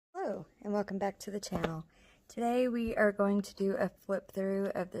and welcome back to the channel. Today we are going to do a flip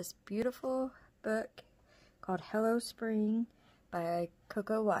through of this beautiful book called Hello Spring by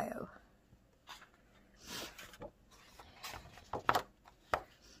Coco.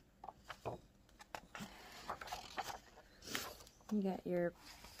 You got your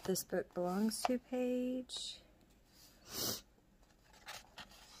 "This Book Belongs To" page.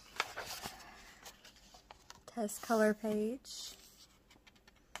 Test color page.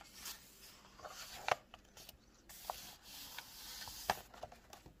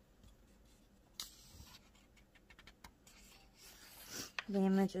 The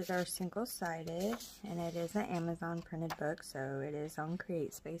images are single-sided, and it is an Amazon printed book, so it is on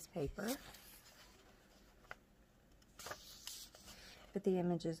CreateSpace paper. But the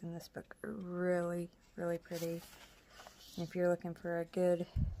images in this book are really, really pretty. And if you're looking for a good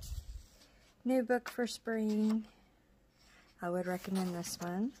new book for spring, I would recommend this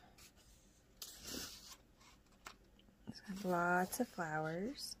one. It's got lots of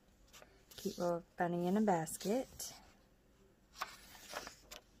flowers. Cute little bunny in a basket.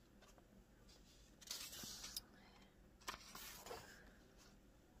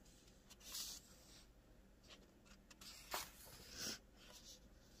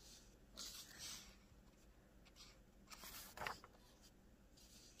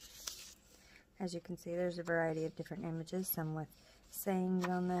 As you can see, there's a variety of different images, some with sayings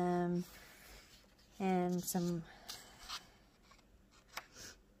on them, and some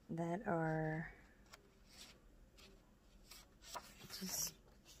that are just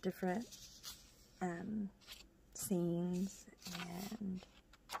different scenes and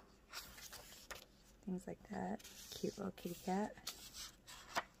things like that. Cute little kitty cat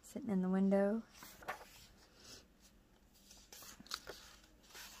sitting in the window.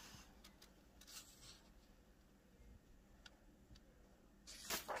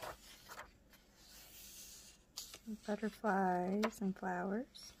 Butterflies and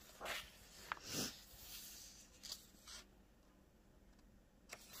flowers.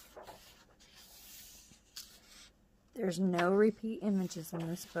 There's no repeat images in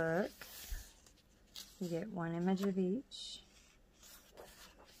this book. You get one image of each.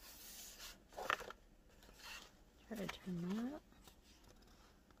 Try to turn that up.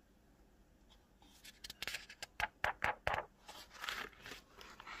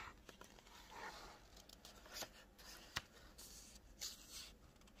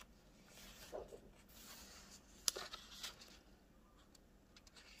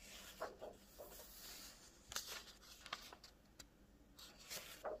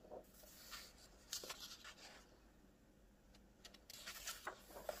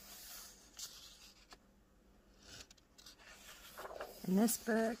 And this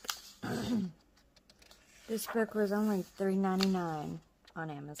book, this book was only $3.99 on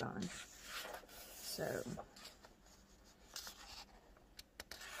Amazon. So,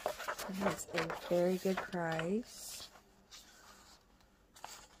 it's a very good price.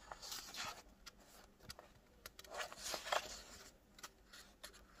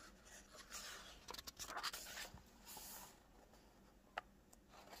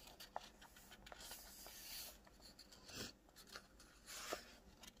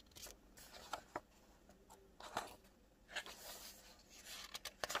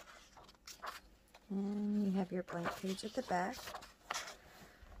 And you have your blank page at the back.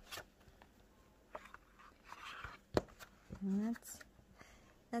 And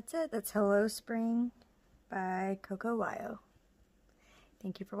that's it. That's Hello Spring by Coco.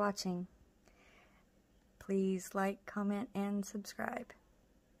 Thank you for watching. Please like, comment, and subscribe.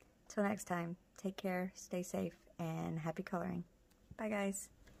 Till next time, take care, stay safe, and happy coloring. Bye, guys.